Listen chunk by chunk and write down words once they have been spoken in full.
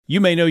You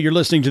may know you're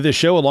listening to this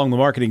show along the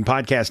Marketing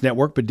Podcast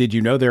Network, but did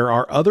you know there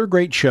are other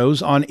great shows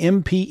on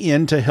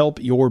MPN to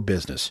help your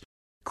business?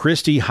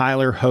 Christy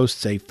Heiler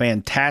hosts a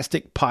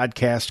fantastic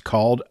podcast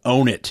called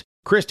Own It.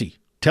 Christy,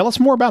 tell us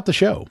more about the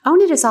show.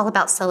 Own It is all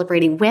about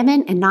celebrating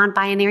women and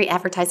non-binary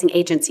advertising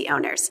agency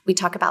owners. We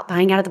talk about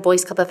buying out of the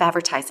Boys Club of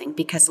Advertising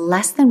because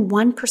less than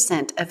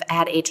 1% of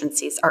ad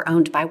agencies are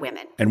owned by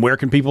women. And where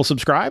can people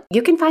subscribe?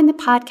 You can find the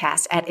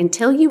podcast at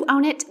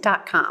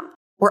untilyouownit.com.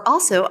 We're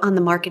also on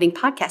the Marketing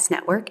Podcast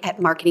Network at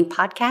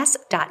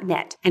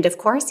marketingpodcast.net. And of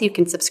course, you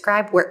can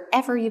subscribe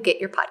wherever you get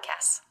your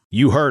podcasts.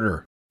 You heard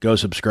her. Go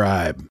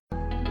subscribe.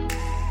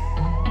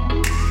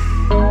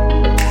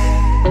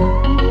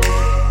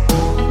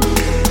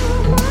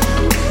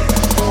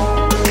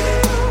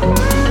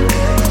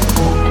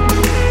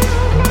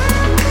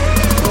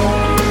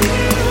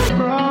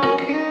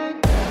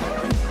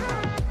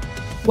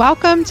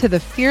 Welcome to the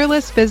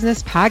Fearless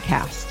Business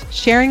Podcast,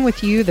 sharing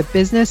with you the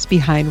business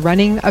behind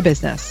running a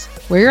business.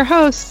 We're your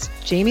hosts,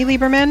 Jamie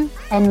Lieberman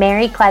and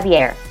Mary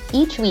Clavier.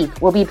 Each week,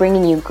 we'll be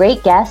bringing you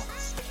great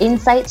guests,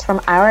 insights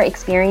from our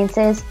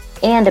experiences,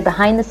 and a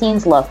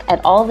behind-the-scenes look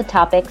at all the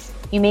topics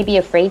you may be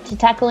afraid to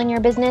tackle in your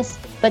business,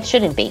 but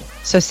shouldn't be.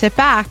 So sit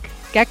back,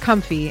 get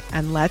comfy,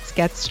 and let's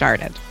get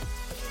started.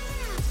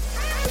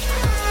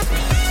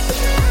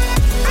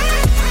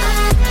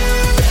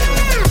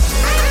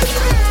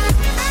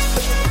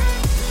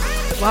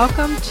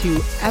 Welcome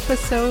to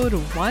episode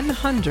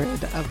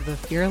 100 of the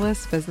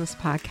Fearless Business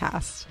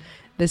Podcast.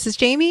 This is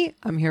Jamie.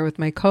 I'm here with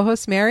my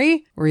co-host,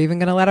 Mary. We're even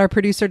going to let our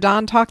producer,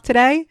 Don, talk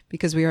today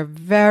because we are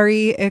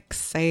very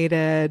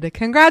excited.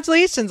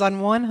 Congratulations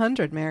on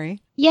 100,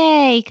 Mary.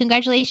 Yay.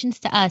 Congratulations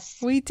to us.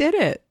 We did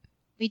it.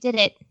 We did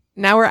it.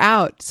 Now we're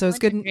out. So it's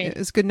 100. good.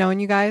 It's good knowing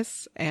you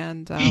guys.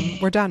 And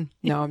we're done.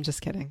 No, I'm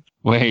just kidding.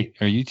 Wait,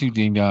 are you two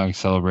ding dong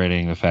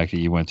celebrating the fact that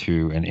you went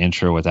through an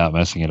intro without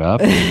messing it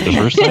up the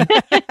first time?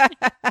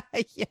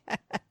 Yes.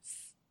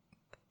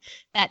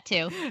 That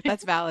too.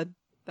 That's valid.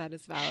 That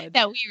is valid.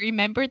 That we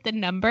remembered the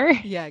number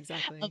Yeah,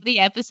 exactly. of the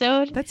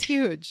episode. That's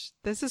huge.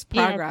 This is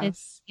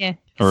progress. Yeah.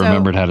 Or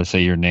remembered how to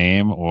say your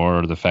name,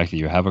 or the fact that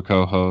you have a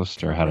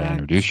co-host, or how to Correct.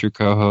 introduce your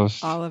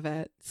co-host. All of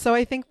it. So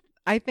I think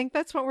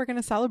that's what we're going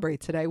to celebrate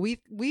today.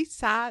 We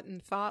sat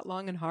and thought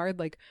long and hard,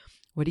 like,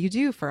 what do you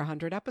do for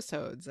 100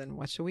 episodes and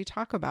what should we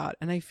talk about?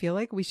 And I feel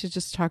like we should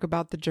just talk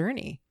about the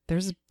journey.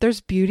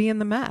 There's beauty in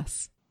the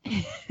mess.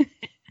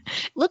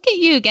 Look at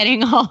you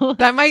getting all.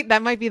 That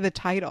might be the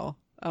title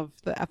of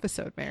the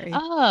episode, Mary.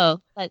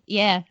 Oh, but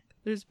yeah.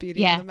 There's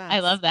beauty in the mess. I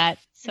love that.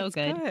 So It's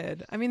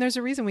good. I mean, there's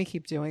a reason we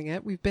keep doing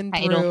it. We've been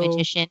Title through.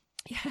 magician.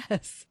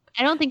 Yes.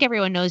 I don't think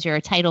everyone knows you're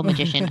a title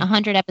magician.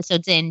 100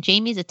 episodes in,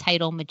 Jamie's a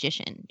title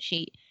magician.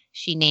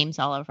 She names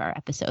all of our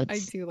episodes. I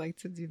do like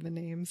to do the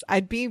names.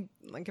 I'd be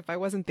like, if I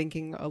wasn't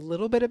thinking a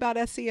little bit about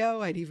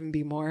SEO, I'd even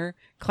be more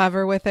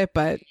clever with it.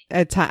 But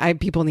at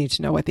people need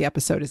to know what the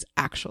episode is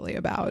actually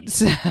about.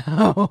 So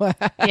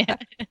Yeah.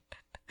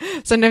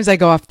 sometimes I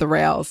go off the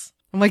rails.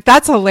 I'm like,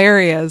 that's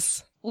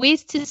hilarious.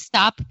 Ways to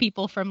stop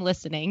people from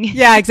listening.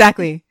 Yeah,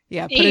 exactly.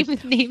 Yeah.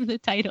 Name the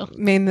title.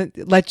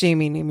 Let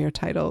Jamie name your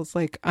titles,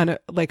 like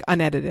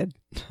unedited.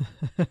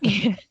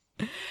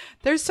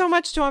 There's so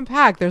much to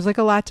unpack. There's like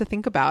a lot to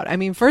think about. I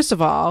mean, first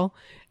of all,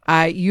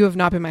 you have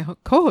not been my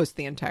co-host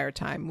the entire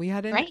time. We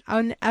had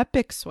an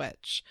epic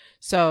switch.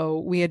 So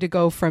we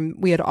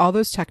had all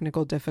those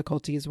technical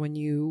difficulties when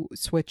you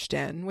switched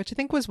in, which I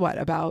think was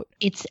about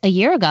It's a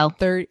year ago.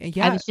 30.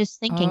 Yeah. I was just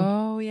thinking.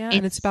 Oh, yeah.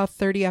 And it's about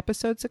 30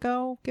 episodes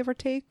ago, give or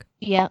take.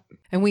 Yeah.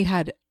 And we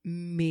had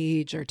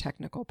major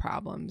technical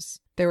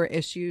problems. There were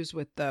issues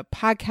with the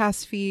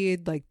podcast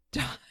feed. Like,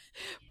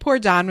 poor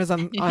Don was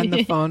on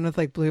the phone with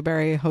like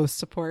Blueberry host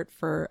support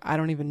for I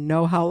don't even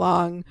know how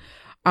long.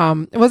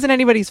 It wasn't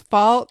anybody's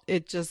fault.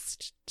 It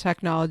just,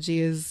 technology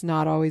is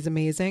not always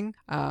amazing.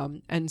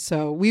 And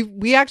so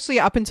we actually,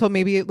 up until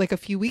maybe like a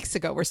few weeks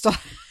ago, we're still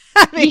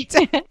having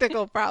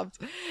technical problems.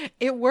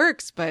 It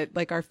works, but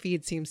like our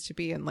feed seems to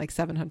be in like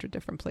 700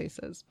 different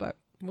places, but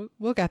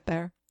we'll get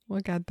there.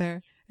 We'll get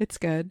there. It's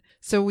good.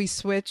 So we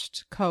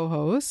switched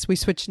co-hosts, we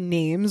switched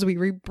names, we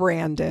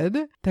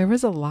rebranded. There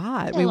was a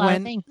lot. A lot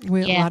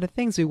of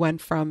things. We went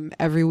from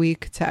every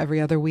week to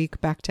every other week,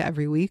 back to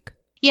every week.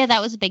 Yeah,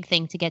 that was a big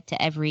thing to get to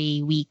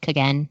every week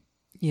again.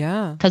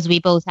 Yeah. Because we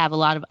both have a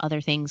lot of other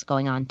things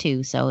going on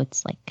too. So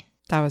it's like.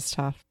 That was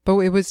tough. But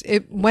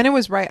when it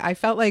was right, I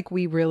felt like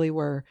we really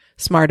were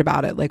smart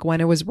about it. Like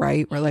when it was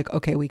right, we're like,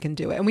 okay, we can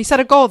do it. And we set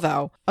a goal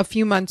though, a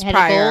few months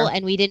prior. A goal,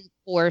 and we didn't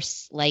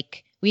force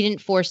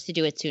to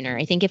do it sooner.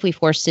 I think if we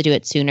forced to do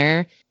it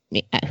sooner,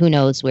 who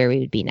knows where we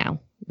would be now,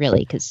 really?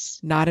 Because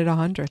not at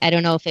 100. I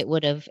don't know if it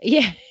would have.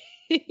 Yeah.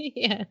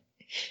 Yeah.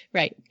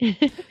 Right.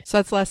 So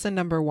that's lesson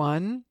number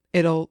 1.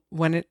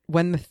 When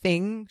the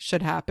thing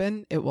should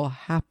happen, it will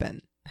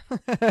happen.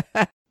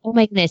 Oh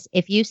my goodness.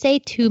 If you say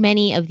too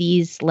many of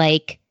these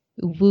like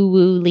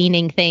woo-woo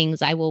leaning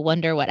things, I will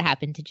wonder what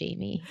happened to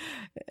Jamie.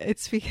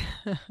 It's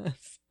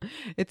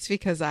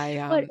because I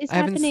haven't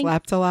happening?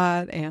 slept a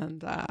lot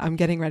and I'm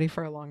getting ready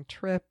for a long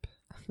trip.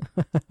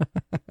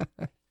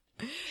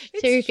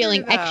 So you're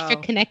feeling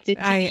extra connected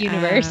to the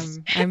universe.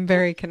 I'm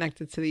very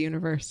connected to the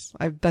universe.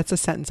 That's a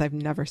sentence I've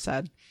never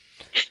said.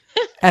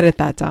 Edit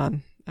that,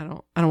 Don. I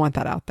don't want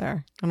that out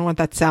there. I don't want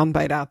that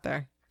soundbite out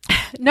there.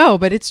 No,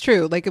 but it's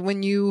true. Like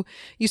when you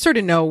sort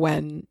of know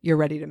when you're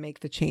ready to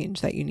make the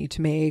change that you need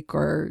to make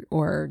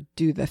or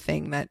do the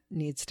thing that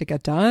needs to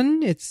get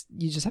done.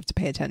 You just have to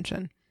pay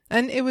attention.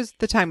 And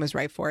the time was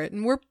right for it.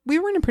 And we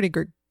were in a pretty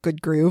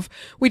good groove.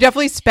 We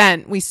definitely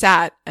we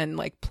sat and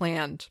like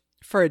planned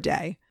for a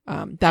day.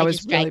 That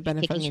was really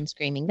beneficial. Kicking and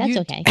screaming. That's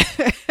okay.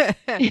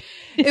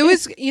 It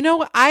was,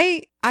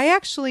 I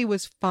actually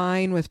was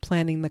fine with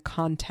planning the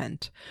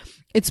content.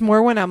 It's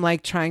more when I'm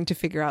like trying to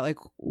figure out like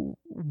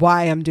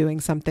why I'm doing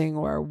something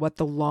or what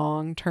the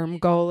long-term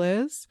goal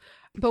is.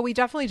 But we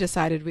definitely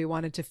decided we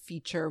wanted to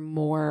feature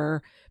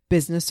more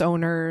business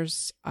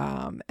owners.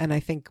 And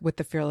I think with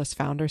the Fearless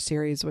Founder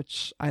series,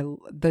 which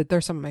they're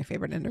some of my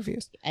favorite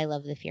interviews. I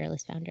love the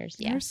Fearless Founders.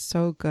 Yeah. They're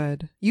so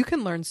good. You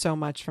can learn so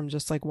much from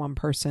just like one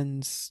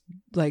person's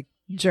like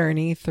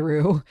journey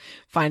through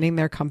finding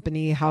their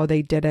company, how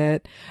they did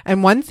it.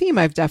 And one theme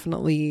I've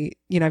definitely,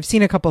 I've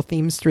seen a couple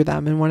themes through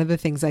them. And one of the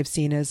things I've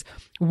seen is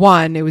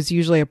one, it was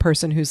usually a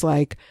person who's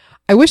like,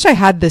 I wish I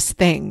had this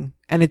thing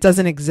and it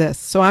doesn't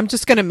exist. So I'm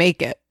just going to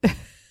make it.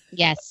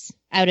 Yes.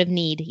 Out of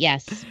need.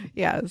 Yes.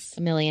 Yes.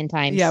 A million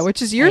times. Yeah.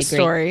 Which is your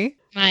story.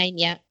 Mine.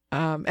 Yeah.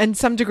 And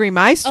some degree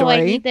my story. Oh,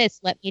 I need this.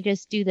 Let me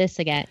just do this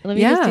again. Let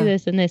me just do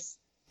this and this.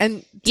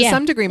 And to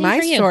some degree, my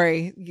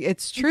story,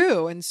 it's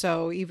true. And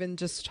so even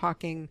just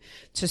talking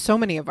to so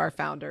many of our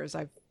founders,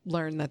 I've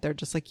learned that they're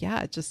just like, yeah,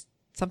 it just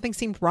something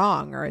seemed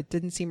wrong or it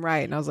didn't seem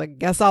right. And I was like,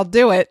 guess I'll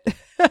do it.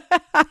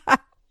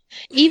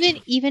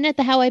 Even at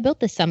the How I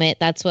Built This Summit,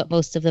 that's what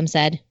most of them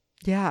said.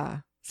 Yeah.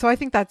 So I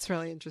think that's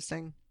really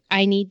interesting.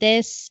 I need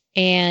this.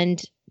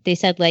 And they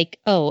said like,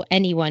 oh,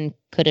 anyone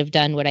could have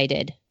done what I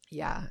did.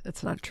 Yeah,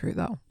 it's not true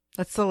though.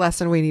 That's the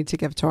lesson we need to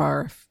give to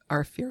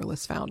our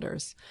fearless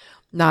founders.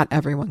 Not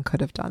everyone could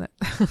have done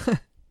it.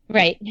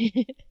 Right.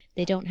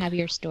 They don't have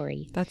your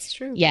story. That's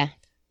true. Yeah.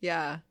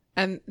 Yeah.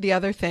 And the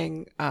other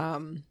thing,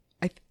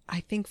 I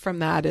think from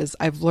that is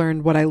I've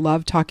learned what I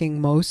love talking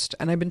most.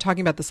 And I've been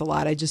talking about this a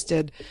lot. I just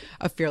did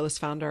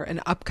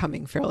an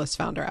upcoming Fearless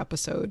Founder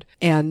episode.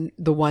 And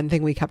the one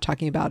thing we kept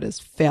talking about is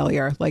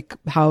failure, like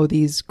how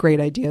these great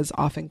ideas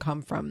often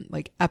come from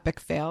like epic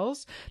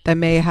fails that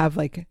may have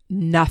like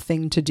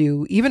nothing to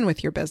do even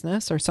with your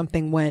business, or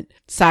something went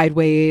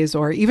sideways,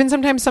 or even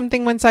sometimes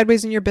something went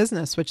sideways in your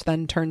business, which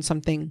then turned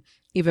something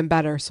even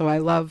better. So I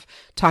love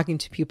talking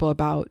to people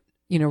about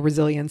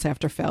resilience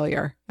after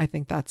failure. I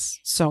think that's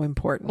so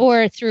important.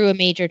 Or through a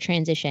major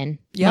transition.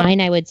 Yep.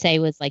 Mine, I would say,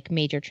 was like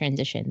major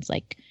transitions,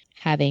 like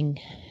having,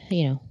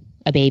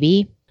 a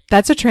baby.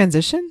 That's a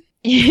transition?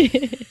 I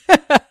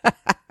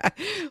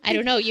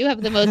don't know. You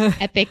have the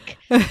most epic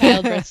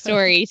childbirth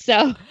story.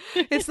 So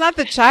it's not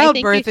the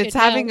childbirth. It's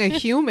having a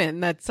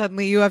human that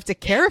suddenly you have to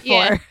care for.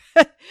 Yeah,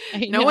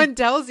 no one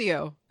tells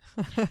you.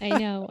 I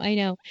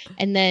know.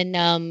 And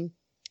then,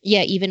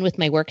 even with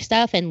my work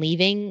stuff and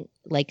leaving,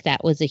 like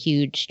that was a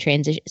huge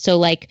transition. So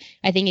like,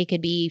 I think it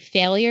could be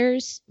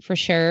failures for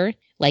sure,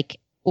 like,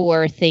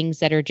 or things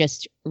that are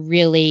just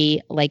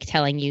really like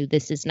telling you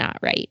this is not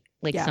right.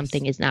 Like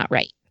something is not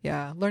right.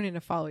 Yeah. Learning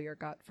to follow your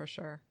gut for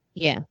sure.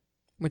 Yeah.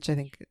 Which I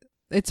think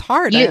it's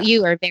hard.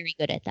 You are very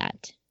good at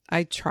that.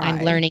 I try.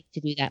 I'm learning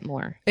to do that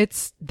more.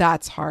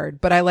 That's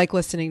hard, but I like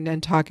listening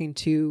and talking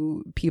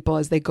to people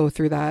as they go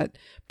through that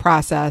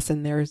process,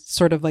 and there's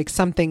sort of like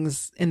some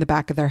things in the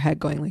back of their head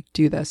going like,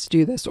 do this,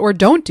 or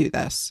don't do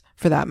this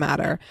for that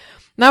matter.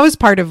 And that was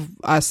part of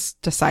us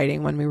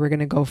deciding when we were going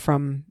to go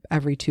from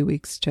every 2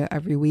 weeks to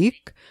every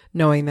week,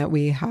 knowing that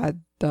we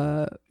had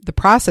the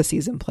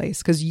processes in place,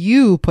 because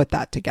you put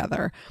that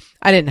together.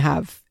 I didn't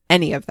have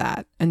any of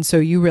that. And so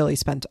you really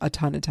spent a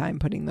ton of time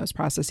putting those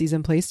processes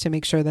in place to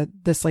make sure that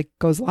this like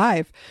goes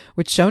live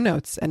with show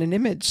notes and an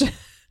image.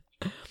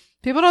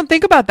 People don't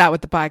think about that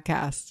with the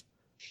podcast.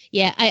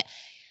 Yeah.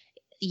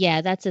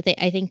 That's the thing.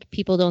 I think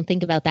people don't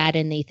think about that,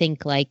 and they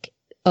think like,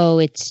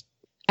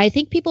 I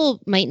think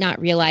people might not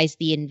realize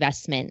the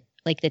investment,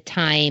 like the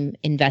time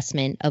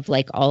investment of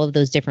like all of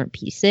those different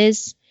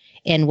pieces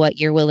and what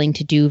you're willing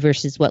to do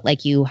versus what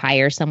like you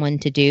hire someone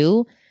to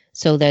do.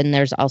 So then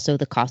there's also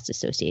the cost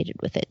associated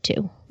with it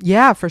too.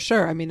 Yeah, for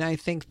sure. I mean, I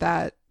think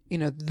that,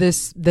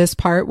 this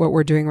part, what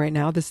we're doing right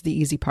now, this is the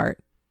easy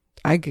part.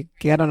 I could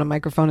get on a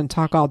microphone and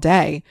talk all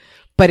day,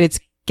 but it's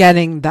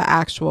getting the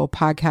actual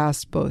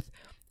podcast both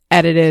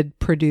edited,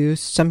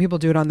 produced. Some people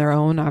do it on their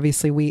own.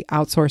 Obviously, we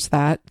outsource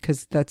that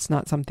because that's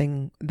not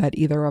something that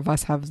either of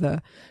us have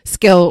the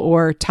skill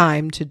or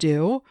time to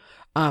do.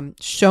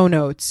 Show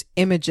notes,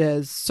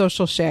 images,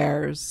 social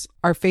shares,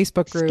 our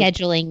Facebook group,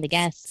 scheduling the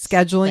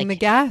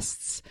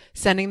guests,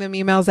 sending them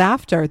emails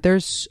after.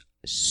 There's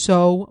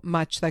so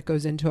much that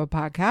goes into a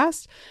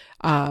podcast,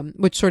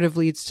 which sort of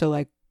leads to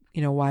like,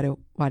 why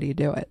do you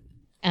do it?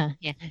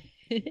 Yeah.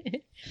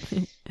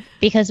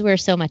 Because we're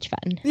so much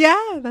fun.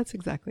 Yeah, that's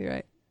exactly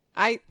right.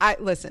 I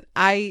listen,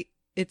 I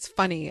it's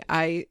funny.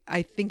 I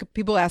think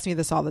people ask me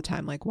this all the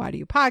time, like, why do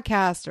you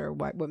podcast, or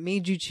what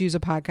made you choose a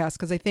podcast?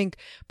 Because I think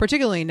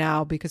particularly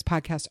now, because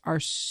podcasts are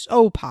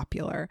so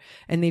popular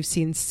and they've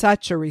seen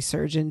such a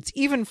resurgence,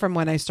 even from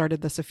when I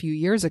started this a few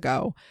years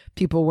ago,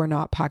 people were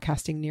not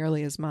podcasting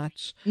nearly as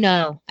much.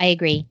 No, I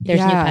agree.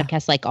 There's new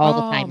podcasts like all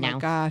the time now. Oh my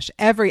gosh.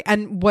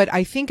 And what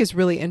I think is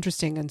really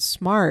interesting and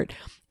smart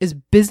is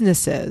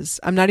businesses.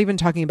 I'm not even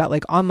talking about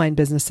like online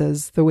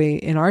businesses the way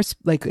in our,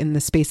 like in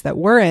the space that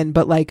we're in,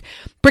 but like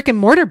brick and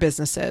mortar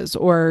businesses,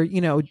 or, you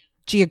know,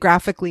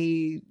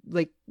 geographically,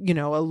 like, you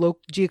know, a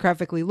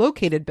geographically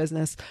located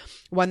business,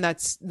 one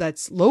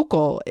that's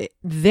local.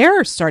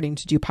 They're starting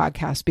to do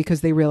podcasts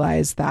because they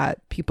realize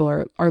that people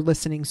are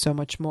listening so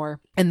much more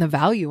and the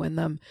value in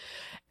them.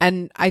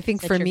 And I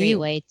think for me,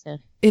 way to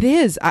it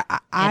is. get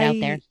out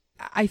there.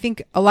 I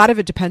think a lot of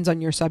it depends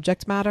on your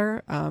subject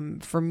matter.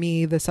 For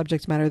me, the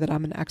subject matter that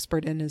I'm an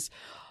expert in is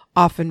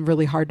often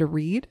really hard to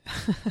read.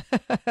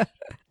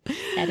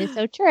 That is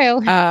so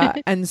true.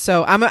 And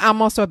so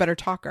I'm also a better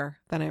talker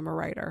than I'm a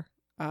writer.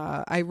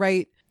 I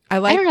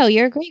don't know.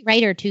 You're a great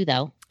writer too,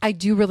 though. I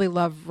do really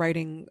love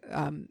writing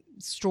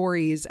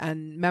stories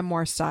and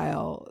memoir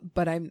style,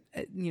 but I'm,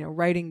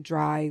 writing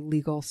dry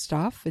legal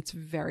stuff. It's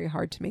very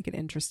hard to make it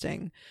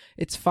interesting.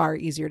 It's far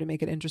easier to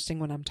make it interesting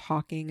when I'm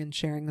talking and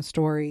sharing a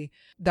story.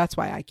 That's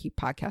why I keep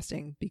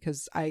podcasting,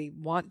 because I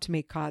want to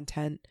make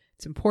content.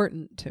 It's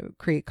important to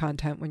create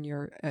content when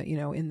you're,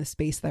 in the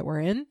space that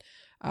we're in.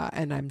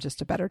 And I'm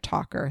just a better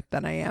talker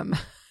than I am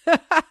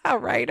a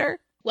writer.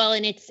 Well,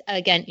 and it's,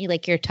 again,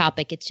 like your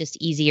topic, it's just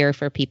easier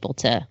for people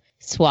to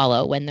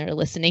swallow when they're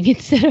listening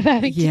instead of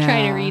having to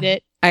try to read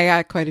it. I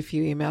got quite a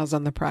few emails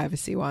on the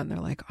privacy one. They're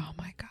like, oh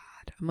my God.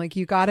 I'm like,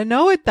 you got to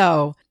know it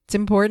though. It's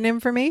important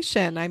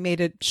information. I made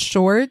it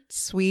short,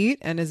 sweet,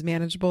 and as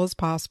manageable as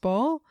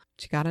possible.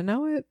 But you got to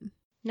know it.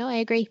 No, I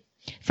agree.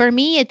 For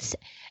me,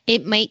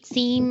 it might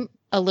seem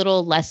a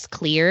little less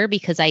clear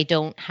because I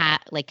don't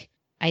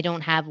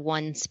have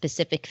one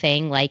specific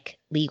thing like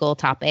legal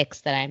topics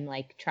that I'm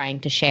like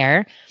trying to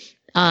share.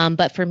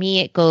 But for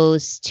me, it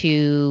goes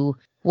to,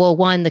 well,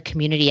 one, the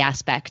community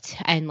aspect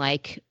and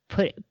like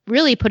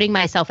putting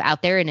myself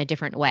out there in a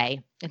different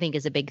way, I think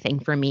is a big thing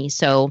for me.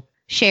 So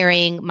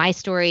sharing my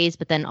stories,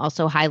 but then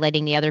also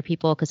highlighting the other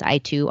people, because I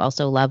too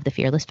also love the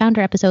Fearless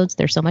Founder episodes.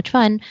 They're so much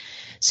fun.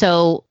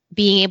 So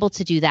being able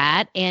to do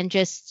that and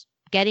just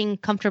getting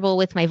comfortable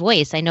with my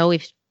voice. I know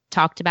we've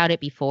talked about it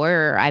before,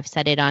 or I've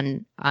said it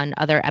on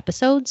other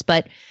episodes,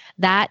 but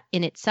that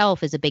in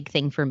itself is a big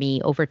thing for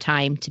me over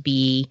time, to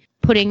be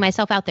putting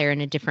myself out there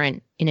in a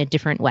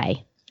different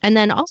way. And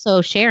then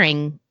also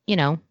sharing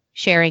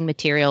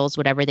materials,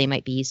 whatever they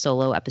might be,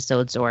 solo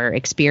episodes or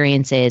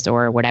experiences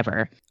or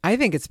whatever. I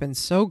think it's been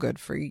so good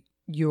for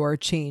your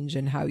change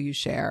in how you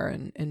share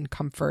and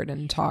comfort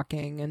and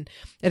talking. And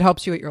it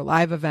helps you at your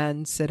live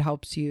events. It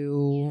helps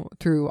you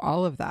through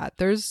all of that.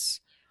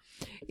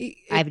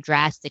 I've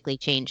drastically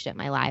changed at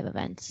my live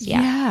events.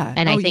 Yeah.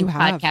 And I think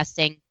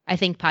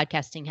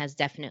podcasting has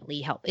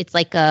definitely helped. It's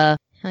like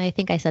I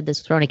think I said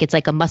this, Veronica, it's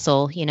like a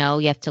muscle, you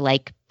have to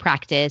like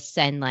practice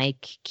and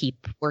like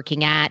keep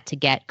working at to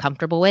get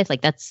comfortable with.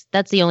 Like that's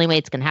the only way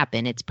it's going to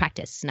happen. It's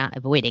practice, not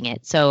avoiding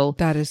it. So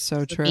that is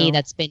so true. For me,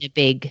 that's been a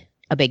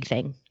big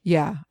thing.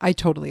 Yeah, I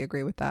totally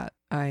agree with that.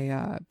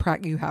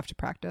 You have to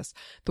practice.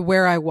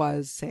 Where I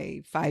was,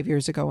 say, 5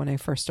 years ago when I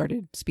first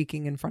started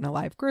speaking in front of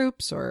live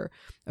groups or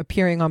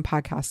appearing on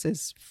podcasts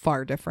is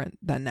far different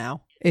than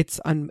now. It's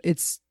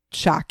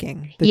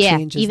shocking. The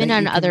changes even that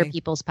on you can other make.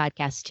 people's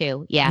podcasts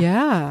too. Yeah.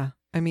 Yeah.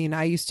 I mean,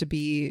 I used to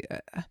be,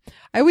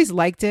 I always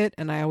liked it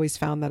and I always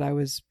found that I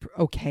was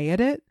okay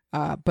at it.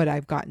 But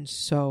I've gotten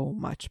so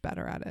much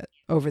better at it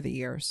over the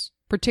years,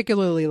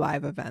 particularly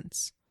live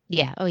events.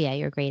 Yeah. Oh yeah.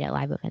 You're great at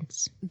live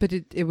events. But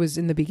it was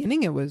in the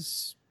beginning, it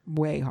was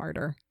way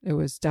harder. It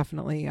was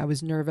definitely, I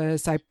was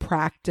nervous. I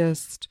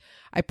practiced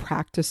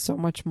so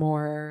much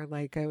more.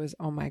 Like I was,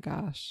 oh my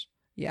gosh.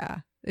 Yeah.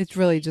 It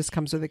really just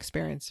comes with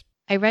experience.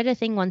 I read a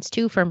thing once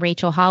too from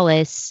Rachel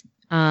Hollis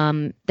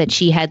that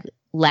she had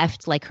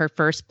left like her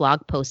first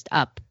blog post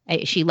up.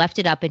 She left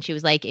it up and she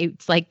was like,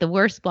 it's like the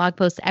worst blog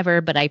post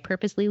ever, but I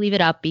purposely leave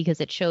it up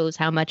because it shows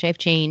how much I've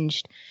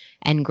changed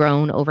and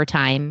grown over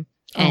time.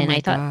 And I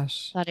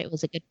thought it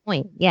was a good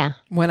point. Yeah.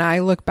 When I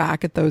look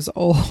back at those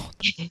old,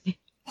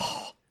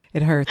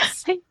 it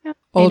hurts. I know.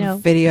 Old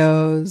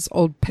videos,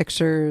 old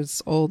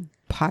pictures, old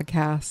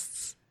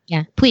podcasts.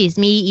 Yeah. Please,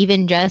 me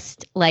even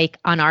just like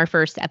on our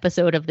first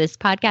episode of this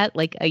podcast,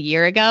 like a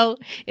year ago,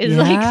 is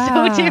like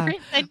so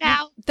different than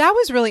now. That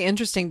was really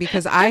interesting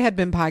because I had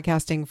been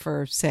podcasting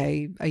for,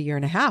 say, a year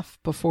and a half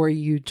before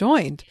you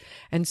joined.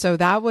 And so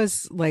that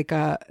was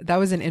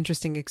an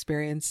interesting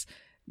experience.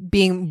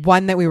 Being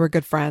one, that we were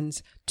good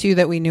friends, two,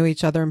 that we knew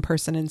each other in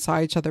person and saw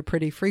each other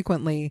pretty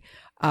frequently.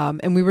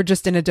 And we were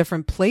just in a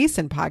different place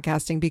in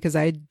podcasting because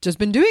I had just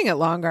been doing it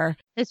longer.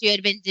 Because you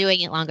had been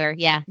doing it longer.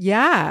 Yeah.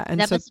 Yeah. And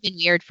that must have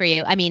been weird for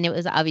you. I mean, it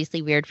was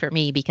obviously weird for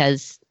me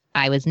because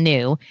I was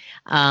new.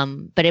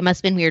 But it must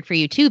have been weird for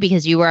you too,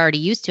 because you were already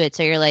used to it.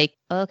 So you're like,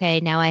 okay,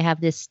 now I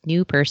have this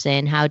new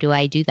person. How do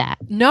I do that?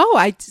 No,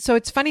 so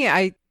it's funny.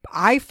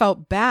 I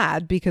felt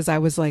bad because I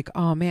was like,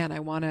 oh man, I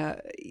want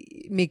to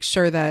make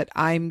sure that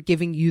I'm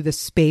giving you the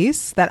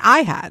space that I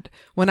had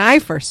when I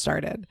first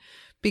started.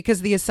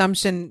 Because the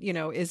assumption,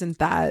 isn't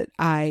that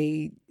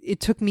it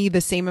took me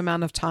the same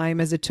amount of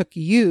time as it took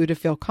you to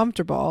feel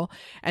comfortable.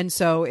 And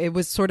so it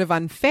was sort of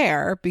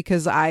unfair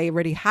because I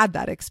already had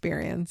that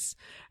experience.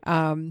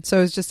 So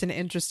it was just an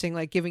interesting,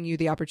 like, giving you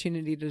the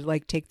opportunity to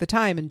like take the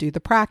time and do the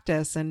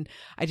practice. And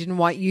I didn't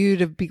want you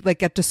to be like,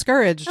 get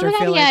discouraged or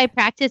feel like, I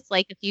practiced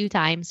like a few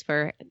times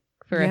for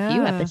a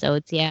few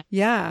episodes. Yeah.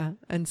 Yeah.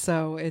 And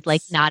so it's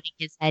like nodding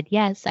his head.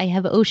 Yes, I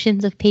have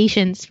oceans of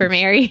patience for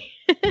Mary.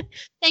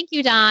 Thank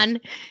you,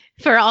 Don,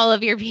 for all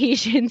of your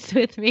patience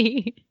with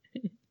me.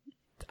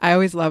 I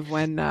always love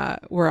when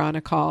we're on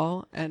a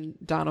call and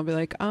Don will be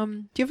like,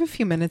 do you have a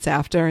few minutes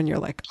after? And you're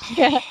like,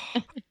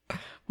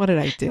 what did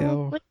I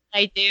do? What did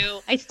I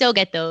do? I still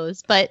get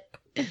those, but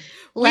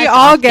we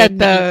all get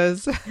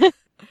those.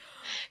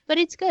 But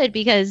it's good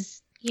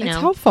because, it's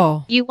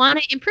helpful. You want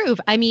to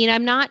improve. I mean,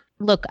 I'm not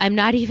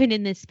even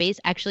in this space.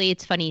 Actually,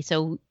 it's funny.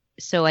 So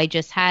I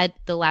just had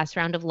the last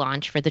round of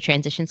launch for the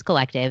Transitions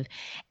Collective,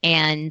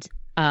 and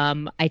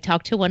I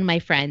talked to one of my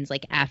friends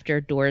like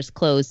after doors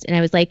closed, and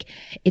I was like,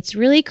 it's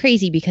really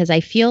crazy because I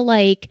feel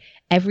like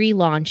every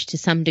launch to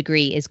some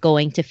degree is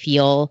going to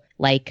feel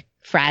like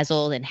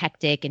frazzled and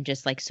hectic and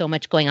just like so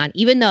much going on,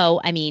 even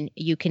though, I mean,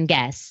 you can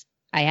guess.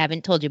 I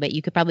haven't told you, but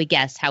you could probably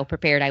guess how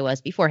prepared I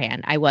was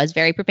beforehand. I was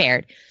very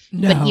prepared,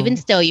 but even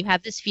still, you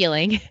have this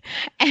feeling.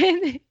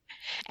 And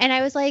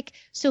I was like,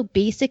 so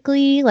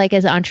basically, like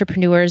as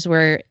entrepreneurs,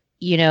 we're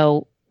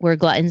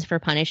gluttons for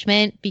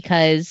punishment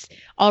because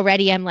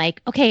already I'm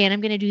like, okay, and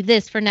I'm going to do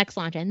this for next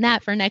launch and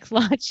that for next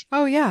launch.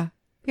 Oh, yeah.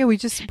 Yeah, we're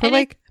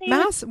like,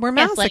 we're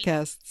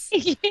masochists.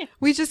 Yeah.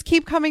 We just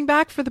keep coming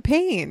back for the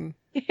pain.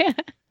 Yeah.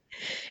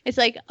 It's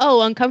like,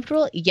 oh,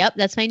 uncomfortable? Yep,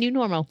 that's my new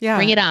normal. Yeah.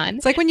 Bring it on.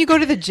 It's like when you go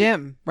to the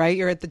gym, right?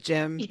 You're at the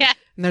gym. Yeah.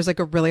 And there's like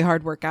a really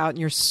hard workout and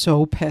you're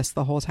so pissed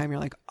the whole time. You're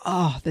like,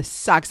 oh, this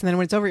sucks. And then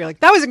when it's over, you're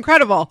like, that was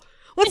incredible.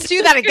 Let's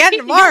do that again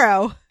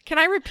tomorrow. Can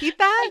I repeat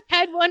that? I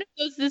had one of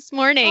those this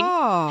morning.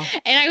 Oh.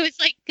 And I was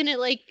like,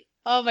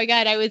 oh my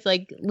God, I was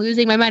like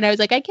losing my mind. I was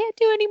like, I can't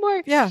do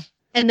anymore. Yeah.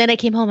 And then I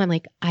came home. I'm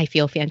like, I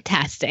feel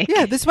fantastic.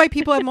 Yeah. This is why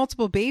people have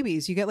multiple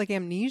babies. You get like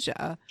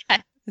amnesia.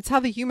 It's how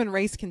the human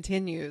race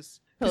continues.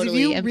 Because if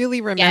you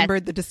really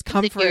remembered the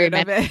discomfort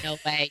of it, no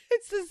way.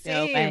 It's the same.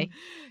 No way.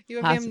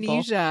 You have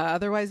amnesia.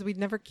 Otherwise, we'd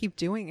never keep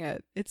doing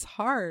it. It's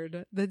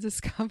hard. The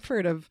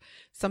discomfort of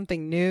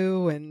something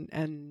new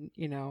and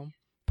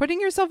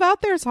putting yourself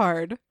out there is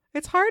hard.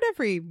 It's hard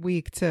every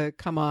week to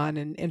come on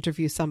and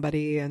interview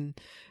somebody and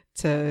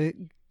to,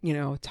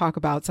 talk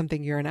about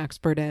something you're an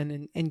expert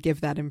in and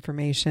give that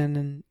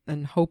information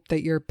and hope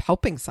that you're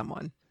helping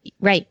someone.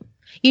 Right.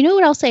 You know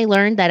what else I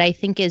learned that I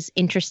think is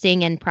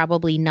interesting and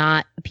probably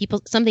not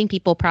something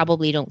people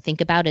probably don't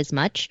think about as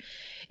much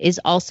is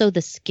also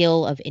the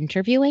skill of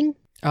interviewing.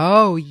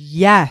 Oh,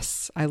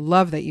 yes. I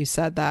love that you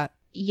said that.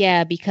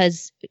 Yeah,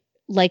 because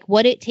like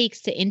what it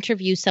takes to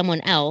interview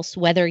someone else,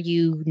 whether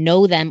you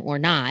know them or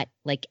not,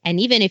 like, and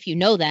even if you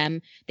know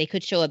them, they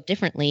could show up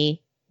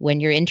differently when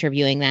you're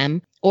interviewing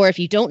them. Or if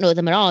you don't know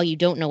them at all, you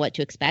don't know what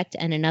to expect.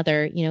 And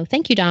another,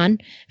 thank you, Don,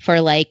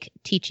 for like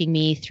teaching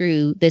me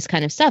through this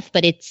kind of stuff.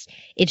 But it's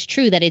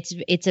true that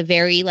it's a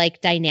very like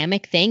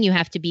dynamic thing. You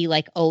have to be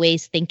like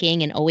always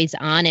thinking and always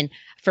on. And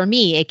for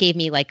me, it gave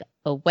me like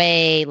a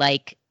way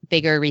like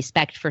bigger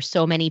respect for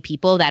so many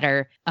people that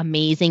are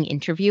amazing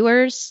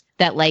interviewers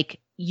that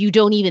like you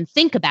don't even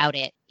think about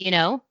it,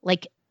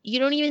 like you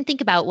don't even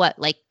think about what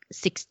like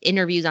 6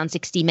 interviews on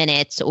 60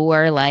 Minutes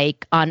or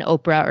like on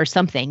Oprah or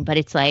something. But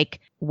it's like,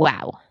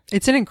 wow.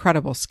 It's an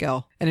incredible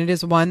skill. And it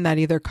is one that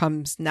either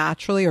comes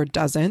naturally or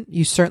doesn't.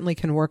 You certainly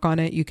can work on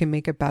it. You can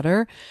make it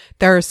better.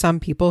 There are some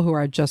people who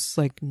are just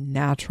like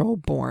natural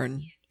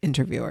born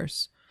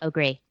interviewers.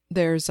 Agree.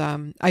 There's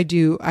one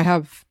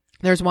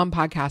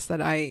podcast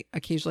that I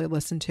occasionally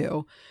listen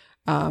to.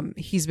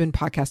 He's been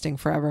podcasting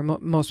forever.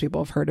 Most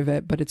people have heard of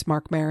it, but it's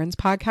Mark Maron's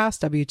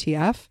podcast,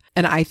 WTF.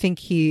 And I think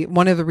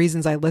one of the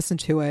reasons I listen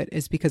to it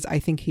is because I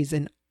think he's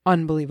an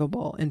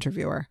unbelievable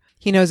interviewer.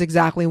 He knows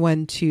exactly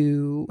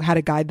how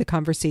to guide the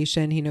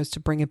conversation. He knows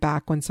to bring it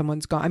back when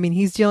someone's gone. I mean,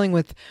 he's dealing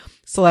with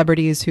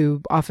celebrities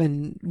who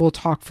often will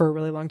talk for a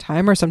really long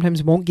time or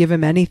sometimes won't give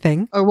him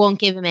anything. Or won't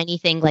give him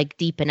anything like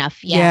deep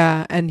enough. Yeah.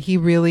 Yeah. And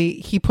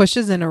he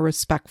pushes in a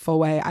respectful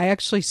way. I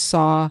actually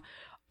saw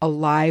a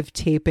live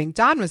taping.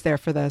 Don was there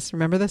for this.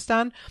 Remember this,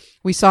 Don?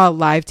 We saw a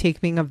live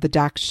taping of the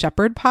Dax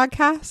Shepard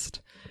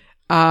podcast.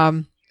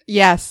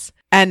 Yes.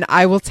 And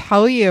I will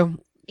tell you,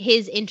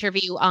 his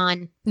interview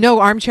on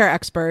Armchair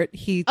Expert.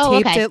 He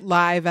taped it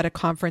live at a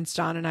conference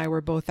John and I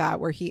were both at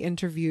where he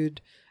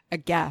interviewed a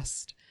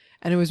guest.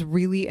 And it was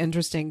really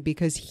interesting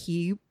because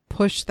he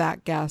push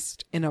that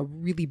guest in a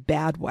really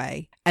bad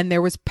way. And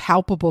there was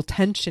palpable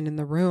tension in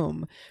the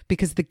room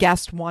because the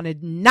guest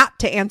wanted not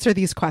to answer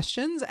these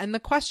questions. And the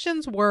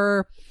questions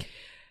were,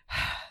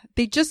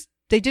 they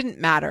didn't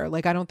matter.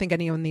 Like, I don't think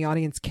anyone in the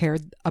audience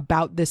cared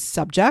about this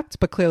subject,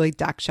 but clearly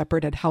Dax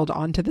Shepard had held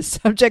on to this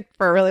subject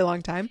for a really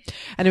long time.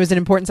 And it was an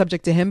important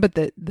subject to him, but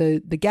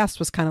the guest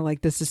was kind of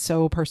like, this is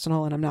so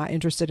personal and I'm not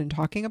interested in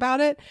talking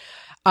about it.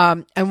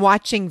 And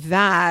watching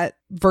that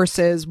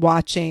versus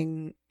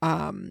watching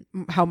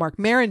how Marc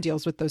Maron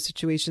deals with those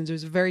situations, it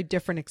was a very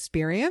different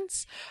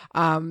experience.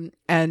 And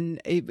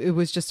it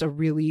was just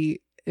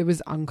it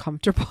was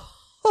uncomfortable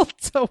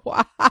to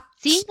watch.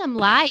 Seeing them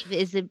live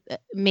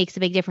makes a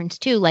big difference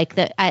too. Like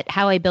at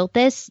How I Built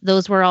This,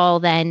 those were all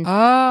then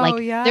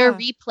they're going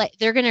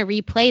to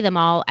replay them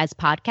all as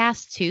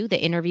podcasts too,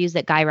 the interviews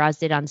that Guy Raz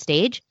did on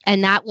stage.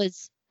 And that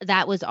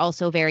was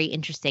also very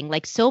interesting.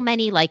 Like so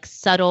many like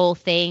subtle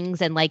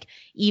things, and like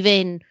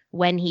even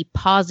when he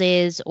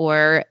pauses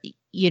or,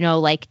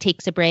 like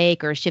takes a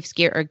break or shifts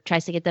gear or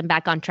tries to get them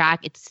back on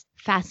track, it's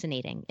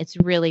fascinating. It's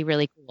really,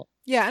 really cool.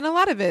 Yeah. And a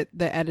lot of it,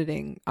 the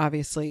editing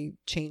obviously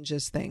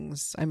changes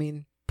things. I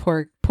mean,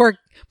 poor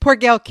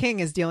Gayle King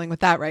is dealing with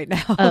that right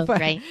now. Oh, but,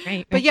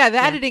 right. But yeah,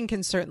 the editing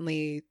can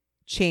certainly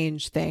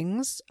change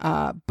things.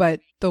 But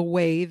the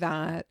way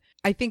that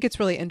I think it's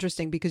really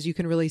interesting because you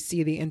can really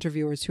see the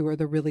interviewers who are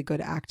the really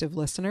good active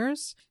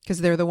listeners, because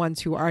they're the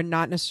ones who are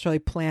not necessarily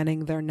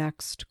planning their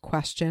next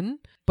question,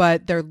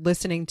 but they're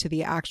listening to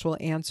the actual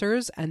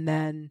answers, and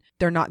then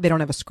they don't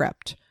have a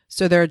script.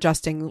 So they're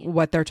adjusting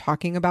what they're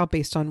talking about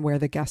based on where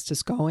the guest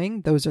is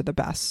going. Those are the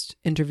best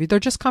interview.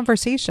 They're just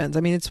conversations. I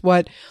mean, it's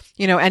what,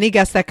 any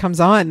guest that comes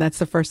on, that's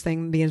the first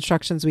thing, the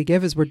instructions we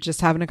give is we're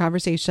just having a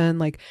conversation,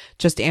 like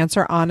just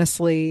answer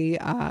honestly,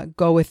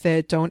 go with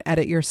it. Don't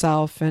edit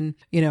yourself. And,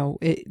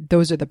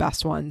 those are the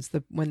best ones,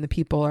 when the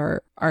people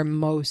are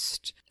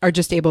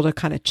just able to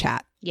kind of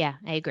chat. Yeah,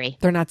 I agree.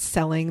 They're not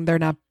selling. They're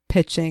not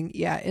pitching.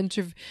 Yeah.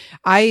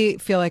 I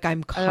feel like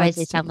I'm otherwise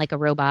they sound like a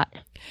robot.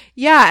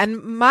 Yeah.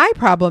 And my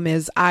problem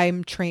is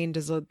I'm trained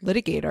as a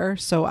litigator.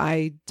 So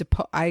I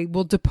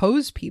will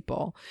depose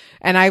people,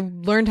 and I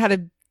learned how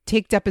to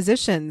take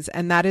depositions,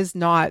 and that is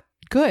not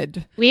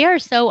good. We are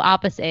so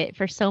opposite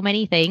for so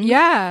many things.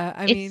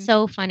 Yeah. It's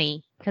so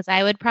funny because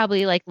I would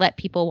probably like let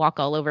people walk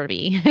all over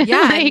me.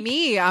 Yeah. And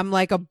me, I'm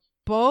like a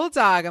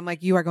bulldog. I'm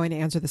like, you are going to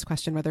answer this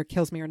question whether it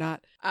kills me or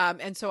not.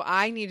 And so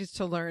I needed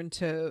to learn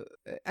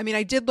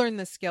I did learn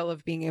the skill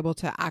of being able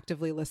to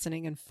actively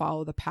listening and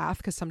follow the path,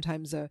 because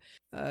sometimes a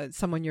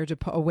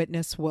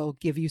witness will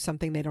give you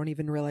something they don't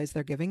even realize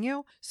they're giving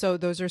you. So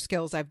those are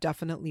skills I've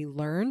definitely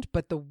learned,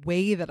 but the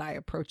way that I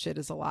approach it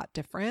is a lot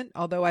different.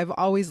 Although I've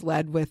always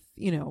led with,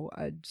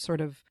 a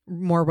sort of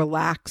more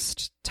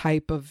relaxed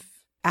type of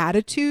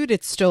attitude,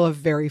 it's still a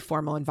very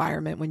formal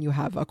environment when you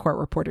have a court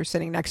reporter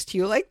sitting next to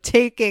you, like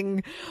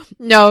taking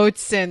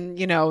notes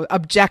and,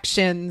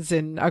 objections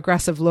and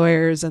aggressive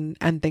lawyers and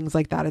things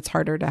like that. It's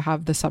harder to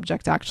have the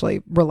subject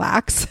actually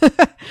relax.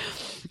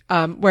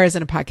 Whereas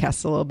in a podcast,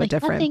 it's a little bit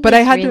different. But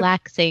I had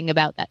relaxing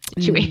about that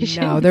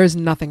situation. No, there's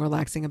nothing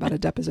relaxing about a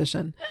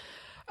deposition.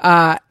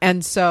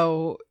 And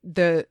so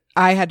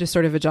I had to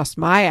sort of adjust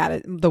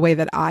the way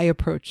that I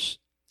approach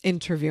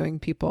interviewing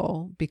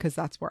people, because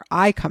that's where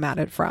I come at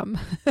it from.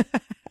 I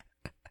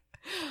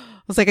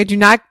was like, I do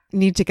not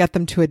need to get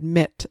them to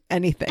admit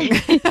anything.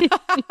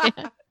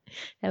 Yeah.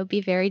 That would be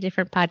a very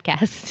different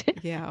podcast.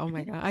 Yeah. Oh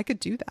my God. I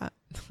could do that.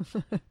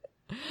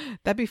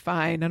 That'd be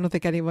fine. I don't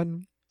think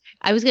anyone.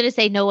 I was going to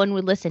say no one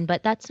would listen,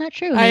 but that's not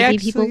true. Maybe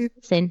people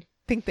listen.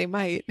 Think they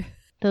might.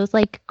 Those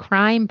like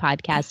crime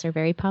podcasts are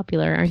very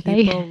popular, aren't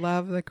they? People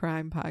love the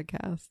crime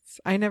podcasts.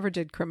 I never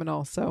did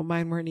criminal, so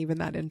mine weren't even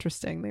that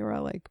interesting. They were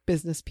all like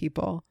business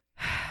people.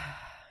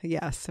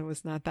 Yes, it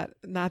was not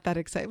that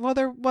exciting. Well,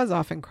 there was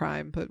often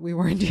crime, but we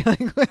weren't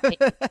dealing with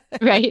it.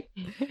 Right.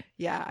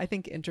 Yeah, I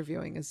think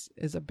interviewing is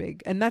a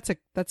big, and that's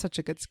such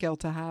a good skill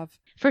to have.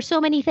 For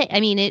so many things. I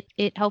mean,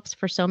 it helps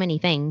for so many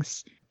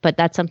things, but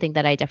that's something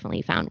that I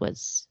definitely found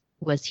was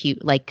huge.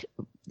 Like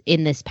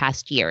in this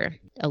past year,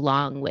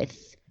 along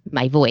with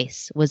my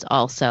voice, was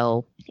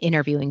also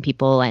interviewing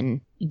people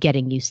and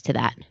getting used to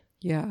that.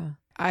 Yeah.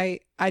 I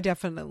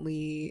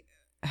definitely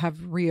have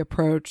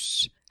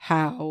reapproached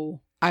how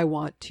I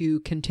want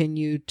to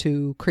continue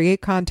to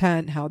create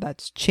content, how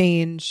that's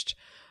changed,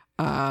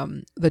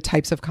 the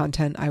types of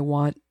content I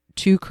want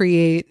to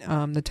create,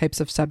 the types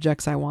of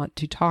subjects I want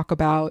to talk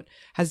about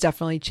has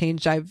definitely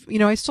changed. I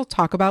still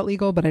talk about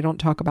legal, but I don't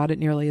talk about it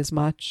nearly as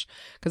much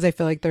because I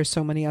feel like there's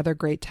so many other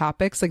great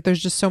topics. Like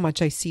there's just so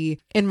much I see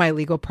in my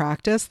legal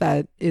practice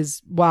that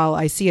is, while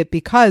I see it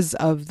because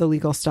of the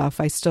legal stuff,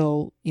 I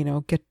still,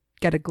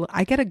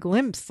 I get a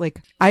glimpse.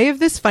 Like I have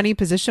this funny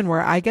position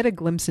where I get a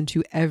glimpse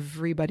into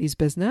everybody's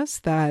business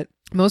that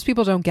most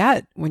people don't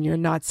get when you're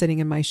not sitting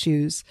in my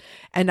shoes.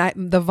 And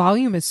the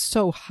volume is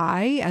so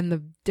high and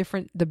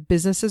the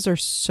businesses are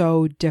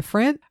so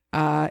different.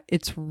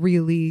 It's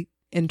really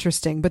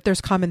interesting, but there's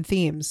common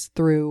themes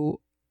through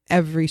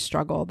every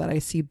struggle that I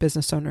see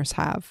business owners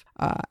have.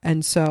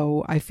 And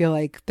so I feel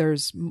like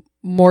there's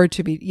more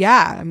to be.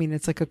 Yeah. I mean,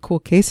 it's like a cool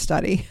case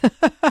study.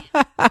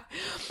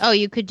 Oh,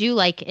 you could do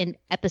like an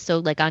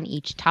episode like on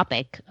each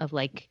topic of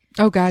like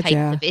God,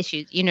 types of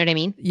issues. You know what I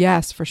mean?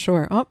 Yes, for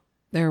sure. Oh,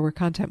 there we're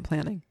content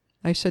planning.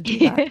 I should do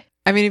that.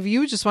 I mean, if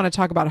you just want to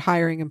talk about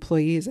hiring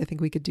employees, I think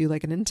we could do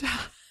like an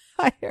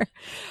entire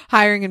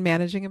hiring and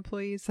managing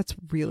employees. That's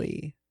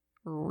really,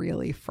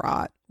 really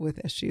fraught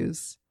with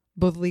issues,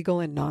 both legal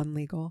and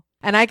non-legal.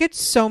 And I get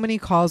so many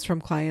calls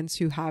from clients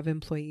who have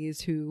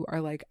employees who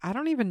are like, I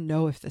don't even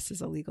know if this is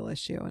a legal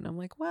issue. And I'm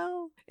like,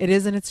 well, it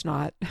is and it's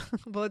not.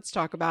 But let's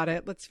talk about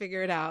it. Let's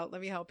figure it out.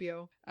 Let me help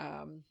you.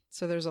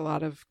 So there's a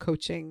lot of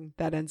coaching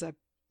that ends up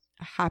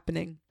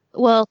happening.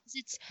 Well,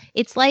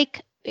 it's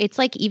like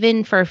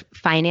even for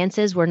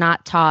finances, we're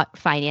not taught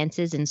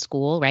finances in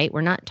school, right?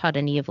 We're not taught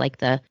any of like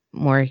the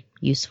more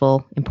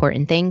useful,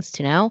 important things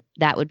to know.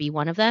 That would be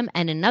one of them.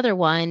 And another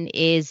one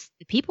is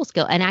the people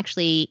skill. And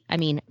actually, I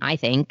mean, I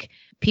think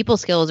people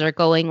skills are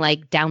going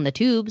like down the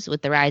tubes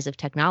with the rise of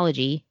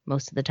technology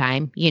most of the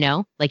time, you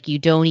know, like you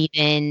don't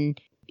even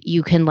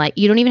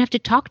have to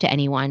talk to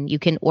anyone. You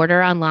can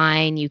order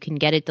online, you can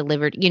get it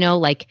delivered, you know,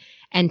 like,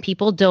 and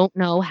people don't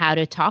know how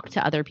to talk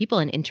to other people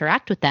and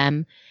interact with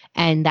them.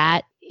 And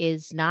that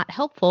is not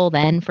helpful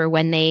then for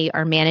when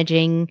you're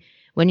managing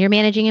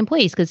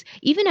employees. Because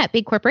even at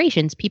big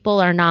corporations, people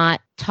are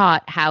not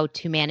taught how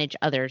to manage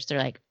others. They're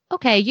like,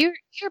 okay, you're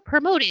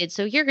promoted,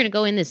 so you're going to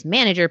go in this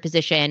manager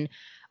position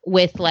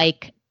with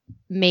like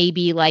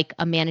maybe like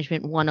a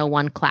management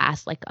 101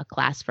 class, like a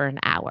class for an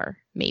hour,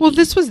 maybe. Well,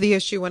 this was the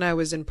issue when I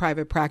was in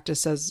private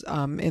practice as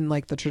in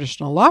like the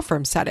traditional law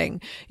firm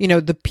setting. You know,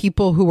 the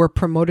people who were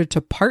promoted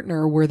to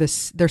partner were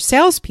they're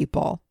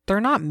salespeople. They're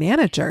not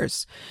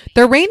managers.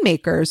 They're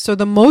rainmakers. So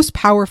the most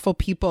powerful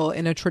people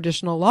in a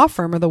traditional law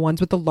firm are the ones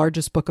with the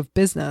largest book of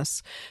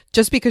business.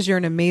 Just because you're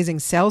an amazing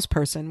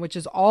salesperson, which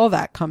is all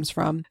that comes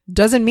from,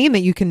 doesn't mean that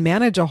you can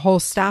manage a whole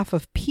staff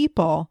of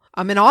people.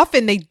 And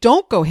often they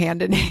don't go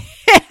hand in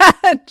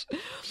hand.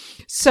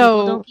 So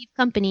people don't leave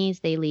companies,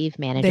 they leave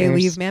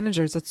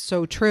managers. That's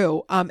so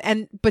true.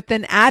 But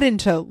then add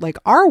into like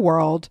our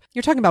world,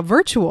 you're talking about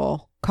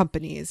virtual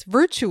companies,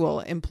 virtual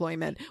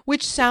employment,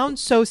 which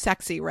sounds so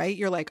sexy, right?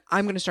 You're like,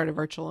 I'm going to start a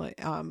virtual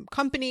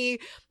company.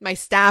 My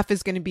staff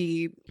is going to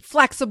be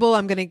flexible.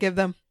 I'm going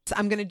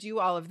to do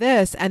all of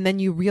this. And then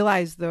you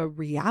realize the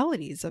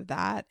realities of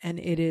that. And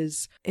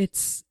it's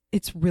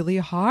really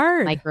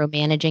hard.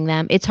 Micromanaging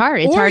them. It's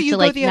hard. It's hard to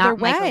like not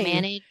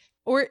micromanage.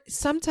 Or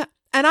sometimes,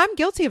 and I'm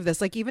guilty of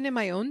this, like even in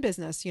my own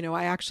business, you know,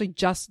 I actually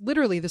just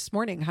literally this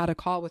morning had a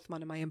call with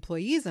one of my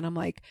employees and I'm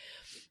like,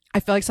 I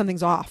feel like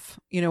something's off,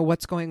 you know,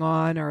 what's going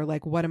on, or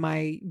like, what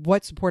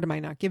support am I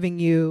not giving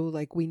you?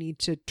 Like, we need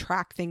to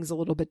track things a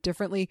little bit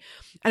differently.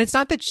 And it's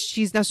not that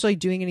she's necessarily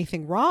doing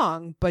anything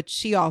wrong, but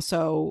she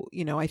also,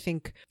 you know,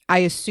 I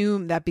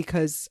assume that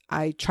because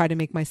I try to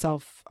make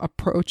myself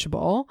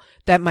approachable,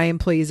 that my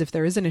employees, if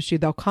there is an issue,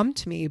 they'll come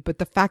to me. But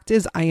the fact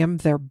is I am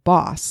their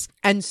boss.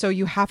 And so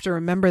you have to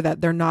remember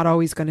that they're not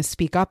always going to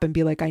speak up and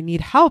be like, I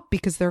need help,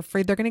 because they're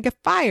afraid they're going to get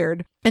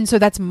fired. And so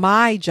that's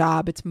my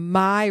job. It's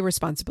my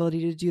responsibility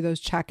to do those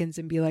check-ins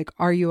and be like,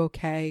 are you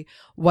okay?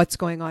 What's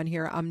going on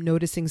here? I'm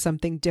noticing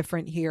something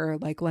different here.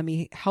 Like, let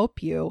me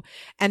help you.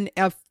 And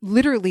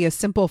literally a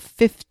simple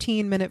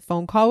 15-minute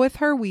phone call with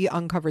her, we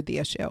uncovered the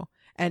issue.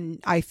 And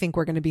I think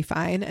we're going to be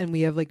fine. And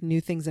we have like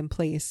new things in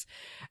place.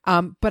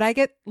 But I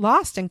get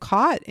lost and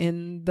caught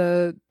in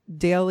the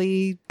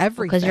daily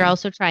everything. Because you're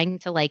also trying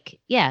to like,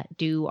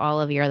 do all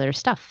of your other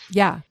stuff.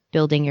 Yeah.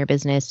 Building your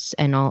business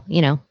and all,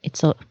 you know,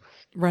 it's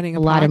running a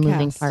lot podcast. Of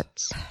moving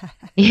parts.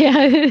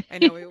 Yeah. I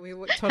know we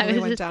totally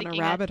went down a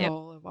rabbit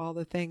hole of all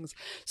the things.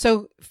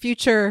 So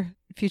future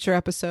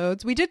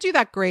episodes, we did do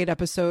that great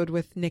episode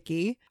with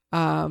Nikki,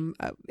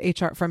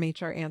 HR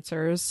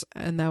Answers,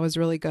 and that was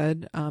really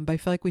good. But I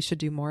feel like we should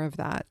do more of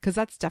that, because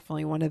that's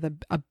definitely one of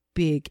a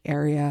big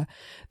area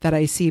that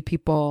I see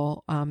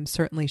people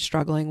certainly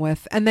struggling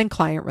with. And then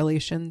client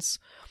relations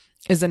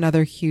is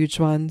another huge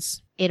one.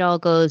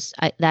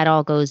 That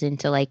all goes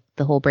into like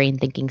the whole brain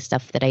thinking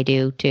stuff that I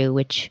do too,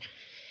 which,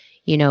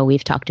 you know,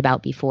 we've talked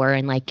about before,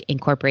 and like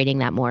incorporating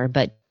that more,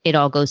 but it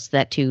all goes to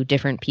that too,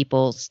 different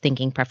people's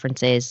thinking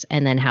preferences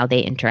and then how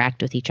they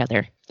interact with each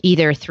other,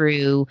 either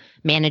through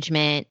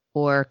management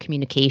or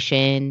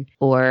communication,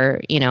 or,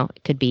 you know,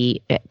 it could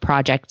be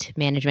project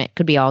management,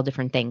 could be all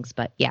different things,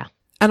 but yeah.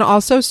 And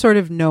also sort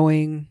of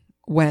knowing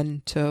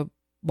when to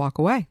walk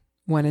away,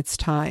 when it's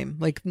time,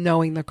 like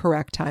knowing the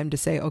correct time to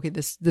say, okay,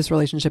 this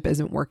relationship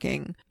isn't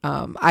working.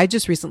 I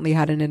just recently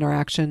had an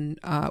interaction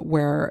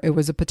where it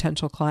was a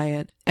potential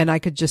client, and I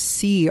could just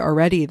see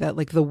already that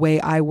like the way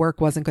I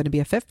work wasn't going to be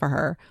a fit for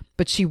her,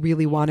 but she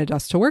really wanted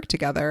us to work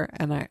together.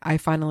 And I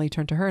finally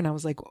turned to her and I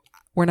was like,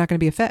 we're not going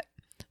to be a fit.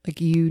 Like,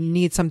 you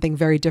need something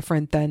very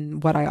different than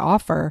what I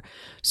offer.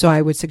 So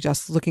I would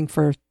suggest looking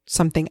for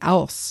something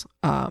else.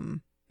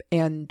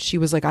 And she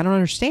was like, I don't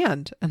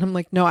understand. And I'm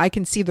like, no, I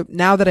can see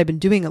now that I've been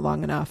doing it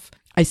long enough,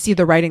 I see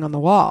the writing on the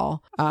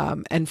wall.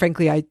 And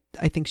frankly, I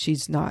think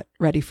she's not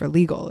ready for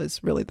legal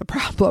is really the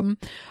problem.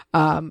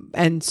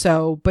 And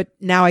so, but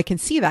now I can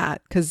see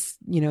that because,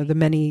 you know, the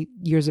many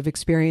years of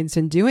experience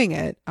in doing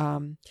it.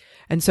 And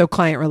so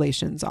client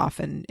relations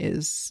often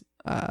is,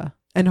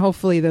 and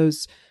hopefully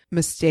those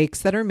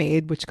mistakes that are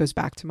made, which goes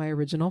back to my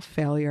original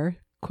failure,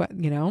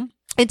 you know,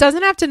 it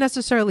doesn't have to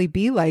necessarily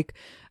be like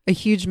a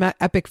huge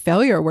epic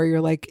failure where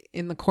you're like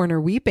in the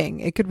corner weeping.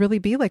 It could really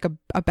be like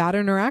a bad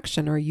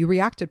interaction, or you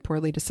reacted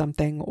poorly to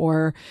something,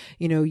 or,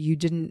 you know,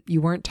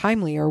 you weren't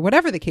timely, or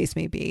whatever the case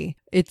may be.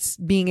 It's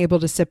being able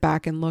to sit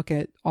back and look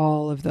at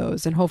all of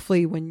those. And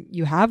hopefully when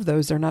you have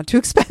those, they're not too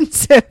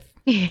expensive.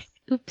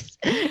 Oops.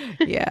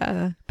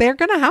 Yeah. They're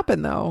going to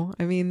happen though.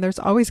 I mean, there's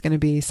always going to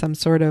be some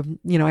sort of,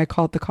 you know, I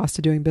call it the cost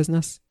of doing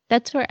business.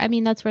 That's where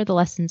the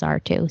lessons are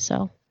too.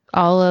 So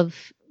all of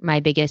my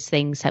biggest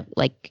things have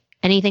like,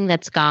 anything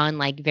that's gone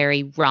like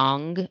very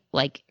wrong,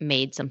 like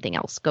made something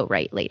else go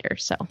right later.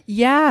 So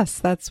yes,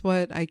 that's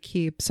what I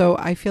keep. So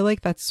I feel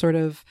like that's sort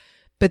of,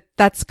 but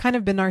that's kind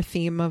of been our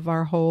theme of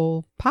our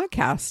whole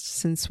podcast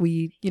since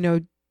we, you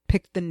know,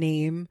 picked the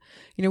name.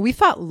 You know, we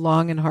thought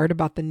long and hard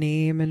about the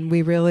name, and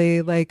we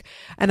really like,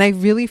 and I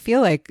really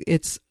feel like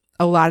it's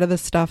a lot of the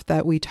stuff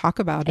that we talk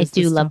about. I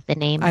do love the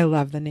name. I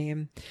love the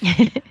name.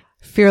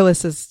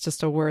 Fearless is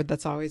just a word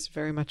that's always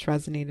very much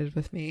resonated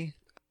with me.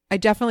 I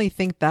definitely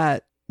think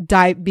that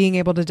being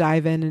able to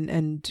dive in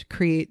and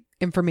create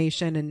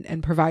information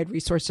and provide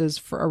resources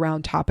for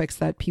around topics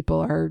that people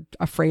are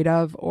afraid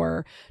of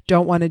or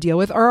don't want to deal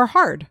with or are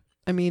hard.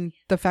 I mean,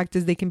 the fact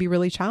is they can be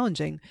really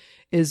challenging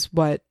is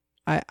what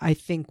I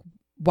think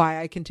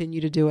why I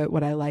continue to do it.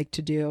 What I like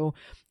to do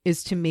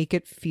is to make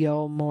it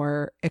feel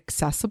more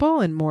accessible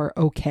and more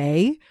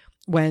okay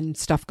when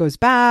stuff goes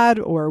bad,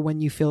 or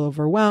when you feel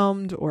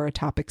overwhelmed, or a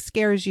topic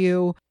scares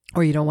you,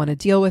 or you don't want to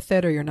deal with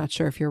it, or you're not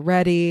sure if you're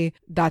ready.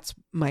 That's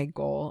my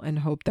goal, and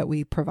hope that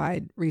we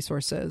provide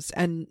resources.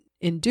 And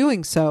in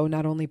doing so,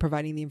 not only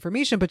providing the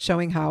information, but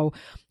showing how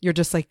you're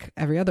just like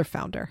every other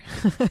founder.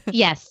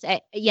 Yes,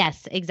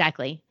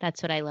 exactly.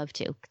 That's what I love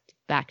too.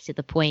 Back to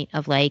the point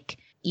of like,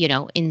 you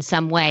know, in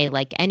some way,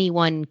 like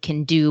anyone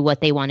can do what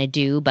they want to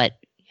do, but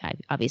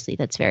obviously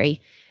that's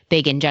very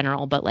big in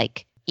general, but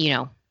like, you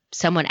know,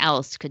 someone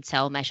else could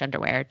sell mesh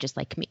underwear just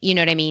like me, you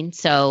know what I mean?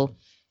 So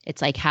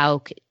it's like,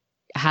 how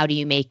do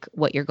you make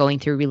what you're going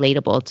through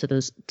relatable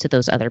to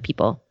those other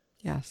people?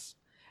 Yes.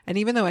 And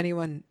even though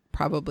anyone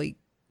probably,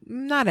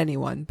 not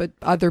anyone, but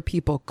other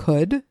people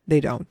could,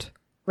 they don't.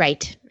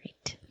 Right.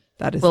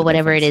 That is, well,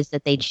 whatever it is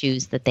that they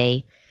choose that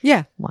they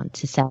want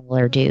to sell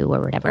or do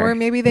or whatever. Or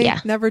maybe they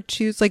never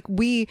choose. Like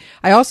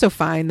I also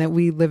find that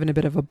we live in a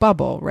bit of a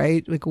bubble,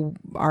 right? Like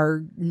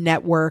our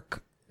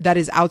network that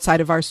is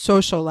outside of our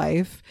social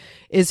life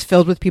is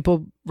filled with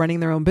people running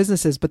their own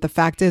businesses. But the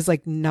fact is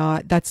like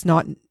that's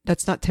not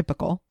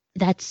typical.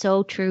 That's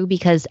so true,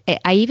 because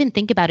I even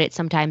think about it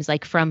sometimes,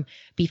 like from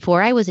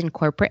before I was in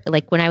corporate,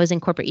 like when I was in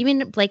corporate,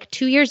 even like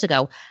 2 years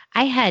ago,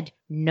 I had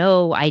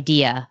no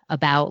idea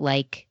about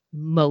like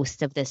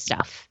most of this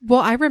stuff. Well,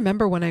 I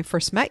remember when I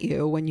first met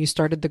you, when you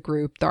started the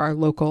group, our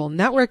local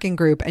networking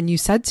group, and you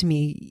said to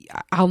me,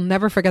 I'll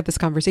never forget this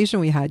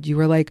conversation we had. You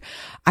were like,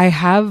 I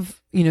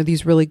have, you know,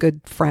 these really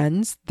good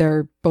friends.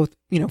 They're both,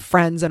 you know,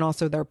 friends and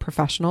also they're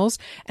professionals,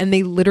 and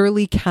they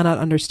literally cannot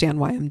understand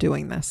why I'm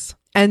doing this.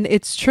 And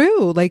it's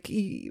true. Like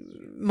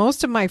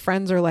most of my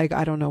friends are like,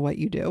 I don't know what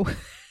you do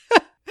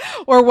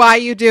or why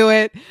you do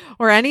it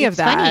or any of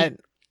that. Funny.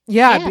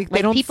 Yeah.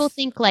 Like people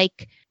think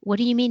like, what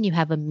do you mean you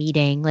have a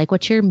meeting? Like,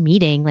 what's your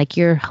meeting? Like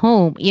you're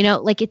home, you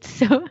know, like it's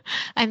so,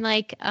 I'm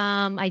like,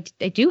 I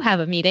do have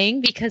a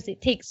meeting because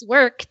it takes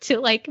work to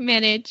like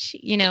manage,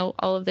 you know,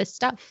 all of this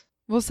stuff.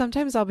 Well,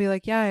 sometimes I'll be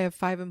like, yeah, I have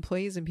 5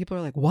 employees, and people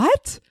are like,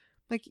 what?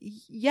 Like,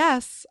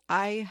 yes,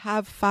 I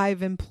have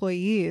 5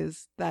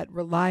 employees that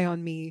rely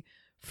on me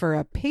for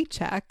a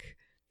paycheck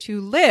to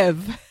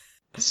live.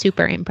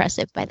 Super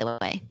impressive, by the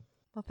way.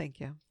 Well, thank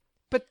you.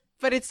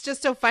 But it's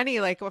just so funny.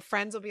 Like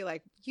friends will be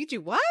like, you do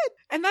what?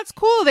 And that's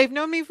cool. They've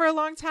known me for a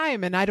long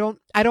time. And I don't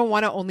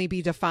want to only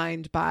be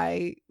defined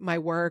by my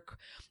work.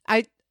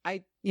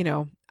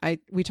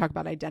 We talk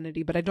about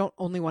identity, but I don't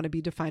only want to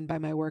be defined by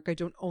my work. I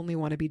don't only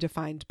want to be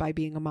defined by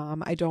being a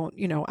mom. I don't,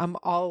 you know, I'm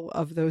all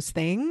of those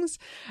things.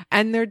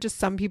 And there are just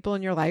some people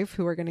in your life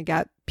who are going to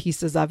get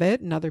pieces of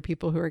it and other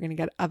people who are going to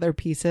get other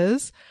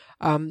pieces.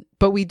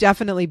 But we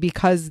definitely,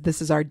 because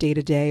this is our day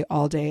to day,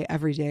 all day,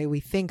 every day, we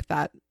think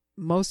that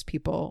most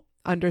people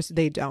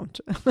they don't.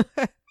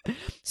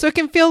 So it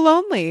can feel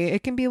lonely.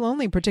 It can be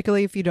lonely,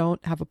 particularly if you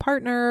don't have a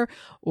partner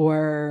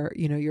or,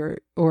 you know,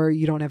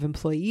 you don't have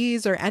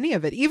employees or any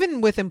of it.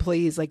 Even with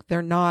employees, like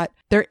they're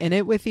in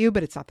it with you,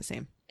 but it's not the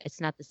same.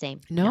 It's not the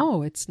same.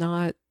 No, it's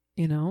not,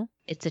 you know.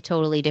 It's a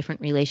totally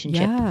different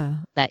relationship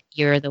that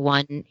you're the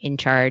one in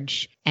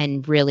charge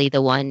and really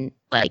the one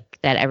like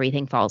that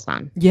everything falls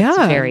on. Yeah. It's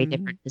a very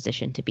different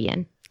position to be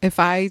in. If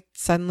I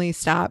suddenly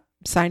stop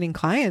signing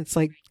clients,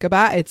 like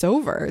goodbye, it's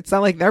over. It's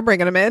not like they're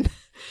bringing them in.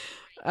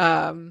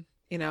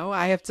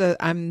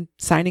 I'm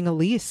signing a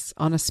lease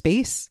on a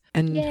space.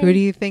 And Yay. who do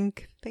you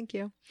think? Thank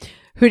you.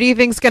 Who do you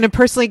think's going to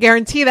personally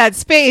guarantee that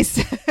space?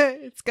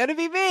 It's going to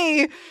be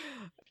me.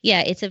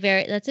 Yeah, that's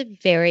a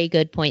very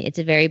good point. It's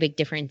a very big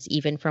difference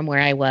even from where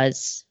I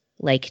was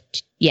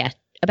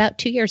about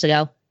 2 years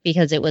ago,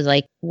 because it was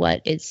like,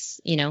 what is,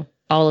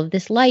 all of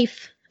this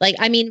life? Like,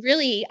 I mean,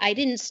 really, I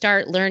didn't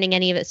start learning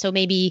any of it. So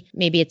maybe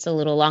it's a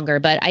little longer,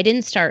 but I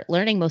didn't start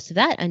learning most of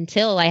that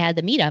until I had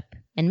the meetup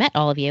and met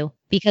all of you.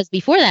 Because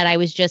before that, I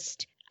was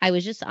just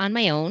on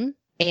my own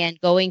and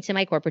going to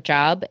my corporate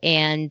job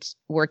and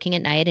working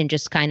at night and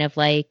just kind of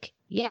like,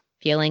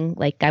 feeling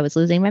like I was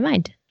losing my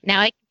mind.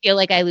 Now I feel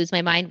like I lose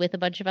my mind with a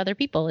bunch of other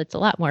people. It's a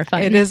lot more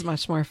fun. It is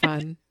much more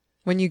fun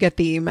when you get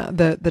the email,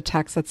 the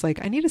text that's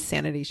like, I need a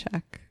sanity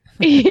check.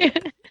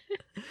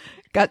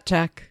 Gut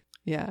check.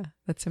 Yeah,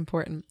 that's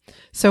important.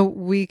 So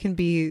we can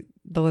be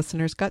the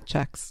listeners' gut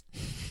checks.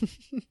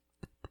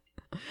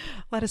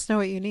 Let us know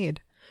what you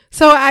need.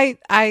 So I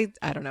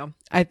don't know.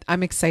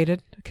 I'm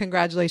excited.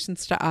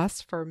 Congratulations to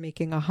us for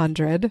making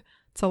 100.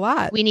 It's a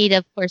lot. We need,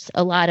 of course,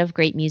 a lot of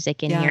great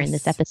music in here in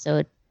this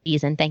episode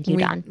season. Thank you,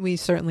 Don. We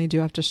certainly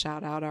do have to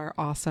shout out our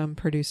awesome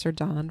producer,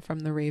 Don, from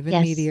the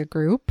Raven Media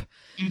Group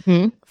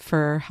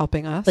for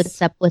helping us. Puts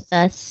up with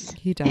us.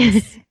 He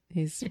does.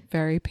 He's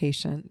very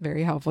patient,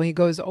 very helpful. He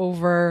goes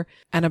over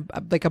and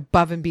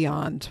above and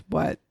beyond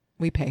what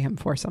we pay him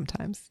for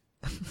sometimes.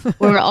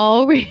 We're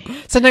all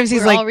sometimes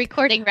he's all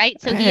recording, right?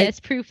 So he has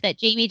proof that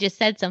Jamie just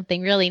said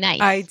something really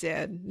nice. I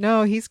did.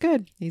 No, he's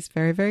good. He's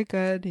very, very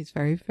good. He's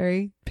very,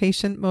 very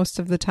patient most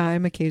of the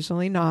time,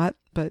 occasionally not,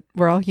 but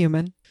we're all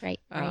human. Right.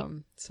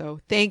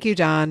 So thank you,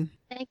 Don.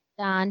 Thanks,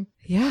 Don.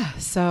 Yeah.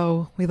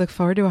 So we look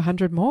forward to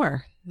 100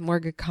 more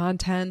good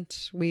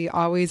content. We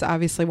always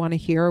obviously want to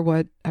hear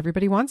what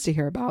everybody wants to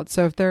hear about.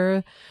 So if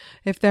there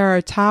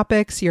are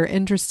topics you're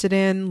interested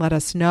in, let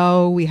us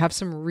know. We have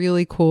some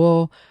really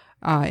cool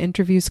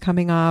interviews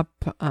coming up.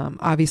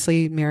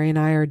 Obviously, Mary and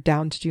I are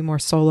down to do more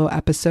solo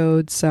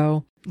episodes.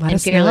 So let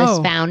us know. Fearless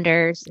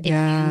founders.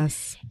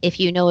 Yes. If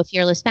you know a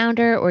fearless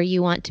founder or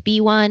you want to be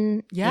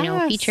one,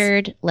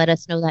 featured, let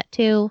us know that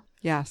too.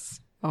 Yes.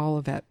 All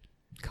of it.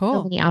 Cool.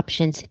 So many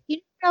options. You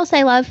know what else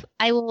I love?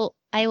 I will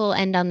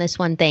end on this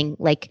one thing.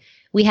 Like,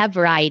 we have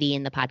variety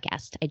in the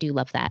podcast. I do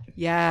love that.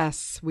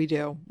 Yes, we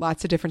do.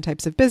 Lots of different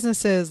types of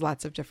businesses,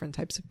 lots of different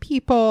types of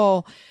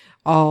people,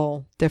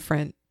 all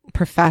different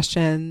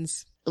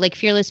professions. Like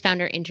fearless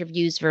founder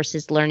interviews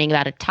versus learning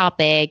about a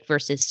topic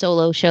versus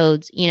solo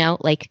shows,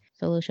 like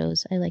solo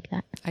shows. I like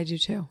that. I do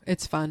too.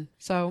 It's fun.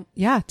 So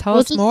yeah, tell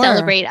us more.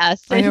 Celebrate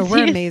us. I know,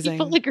 we're amazing.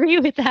 People agree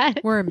with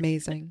that. We're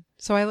amazing.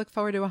 So I look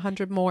forward to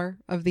 100 more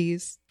of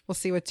these. We'll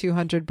see what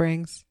 200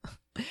 brings.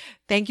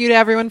 Thank you to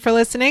everyone for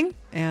listening,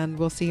 and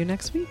we'll see you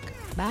next week.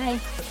 Bye.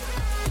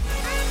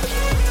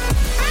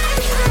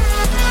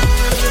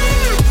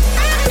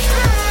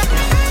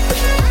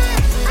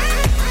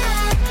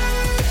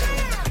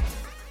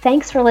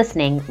 Thanks for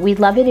listening. We'd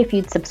love it if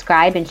you'd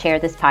subscribe and share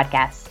this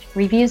podcast.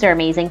 Reviews are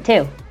amazing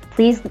too.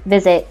 Please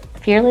visit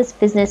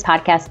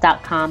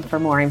fearlessbusinesspodcast.com for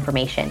more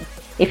information.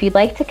 If you'd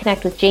like to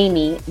connect with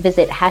Jamie,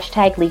 visit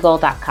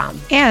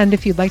 #legal.com. And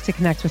if you'd like to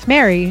connect with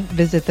Mary,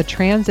 visit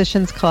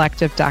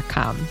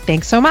thetransitionscollective.com.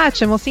 Thanks so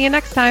much, and we'll see you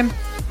next time.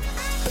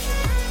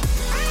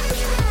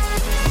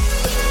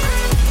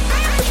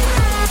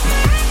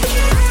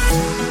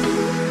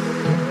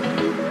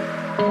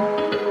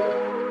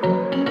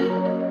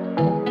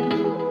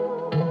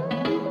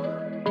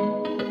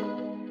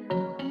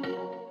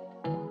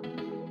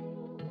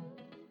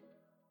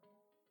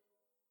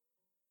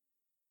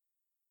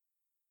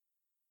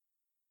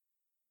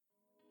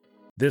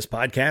 This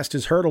podcast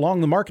is heard along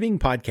the Marketing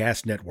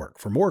Podcast Network.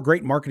 For more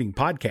great marketing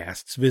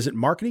podcasts, visit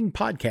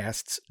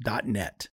marketingpodcasts.net.